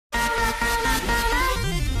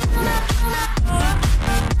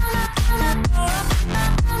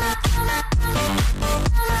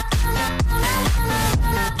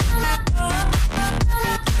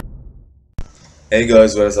Hey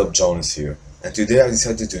guys, what is up? Jonas here, and today I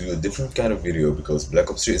decided to do a different kind of video because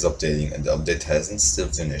Black Ops 3 is updating and the update hasn't still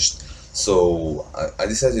finished. So I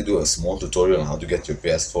decided to do a small tutorial on how to get your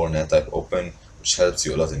PS4 NAT type open, which helps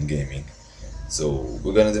you a lot in gaming. So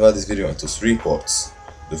we're gonna divide this video into three parts.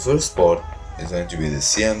 The first part is going to be the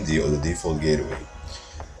CMD or the default gateway.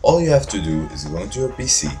 All you have to do is go into your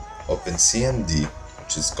PC, open CMD,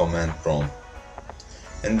 which is command prompt,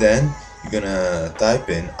 and then you're gonna type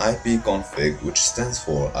in ipconfig, which stands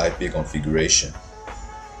for IP configuration.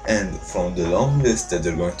 And from the long list that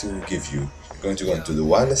they're going to give you, you're going to go into the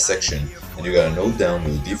wireless section and you're gonna note down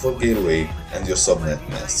your default gateway and your subnet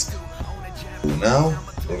mask. So now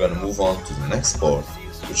we're gonna move on to the next part,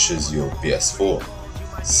 which is your PS4.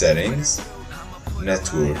 Settings,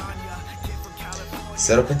 network,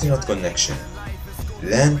 set up internet connection.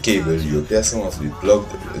 LAN cable, your PS4 must be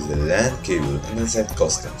plugged with the LAN cable and then set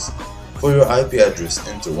customs. For your IP address,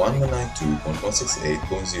 enter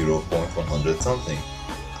 192.168.0.100 something.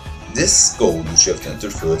 This code, which you have to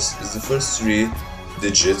enter first, is the first three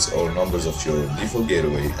digits or numbers of your default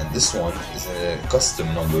gateway, and this one is a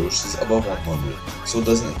custom number which is above 100, so it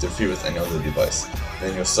doesn't interfere with any other device.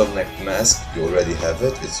 Then your subnet mask, you already have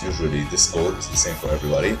it, it's usually this code, it's the same for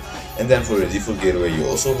everybody. And then for your default gateway, you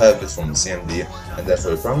also have it from the CMD, and then for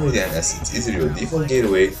your primary DNS, it's either your default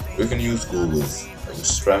gateway or you can use Google's,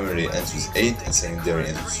 which primarily ends with 8 and secondary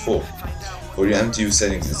ends with 4. For your MTU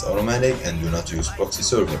settings, it's automatic and do not use proxy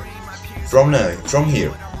server. From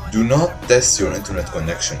here, do not test your internet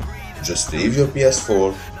connection. Just leave your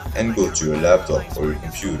PS4 and go to your laptop or your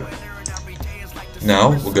computer.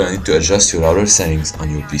 Now we're gonna need to adjust your router settings on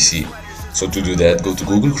your PC. So to do that, go to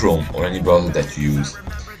Google Chrome or any browser that you use,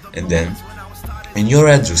 and then in your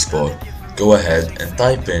address bar, go ahead and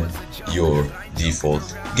type in your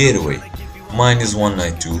default gateway. Mine is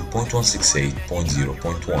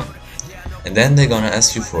 192.168.0.1, and then they're gonna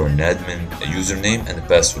ask you for an admin, a username, and a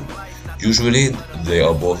password. Usually they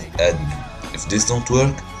are both admin. If this don't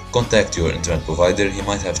work, contact your internet provider, he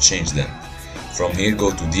might have changed them. From here,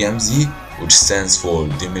 go to DMZ, which stands for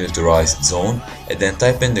Demilitarized Zone, and then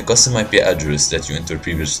type in the custom IP address that you entered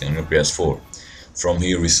previously on your PS4. From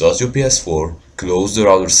here, restart your PS4, close the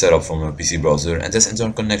router setup from your PC browser, and test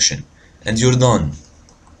internet connection, and you're done.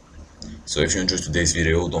 So if you enjoyed today's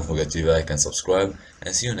video, don't forget to like and subscribe,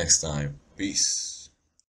 and see you next time. Peace.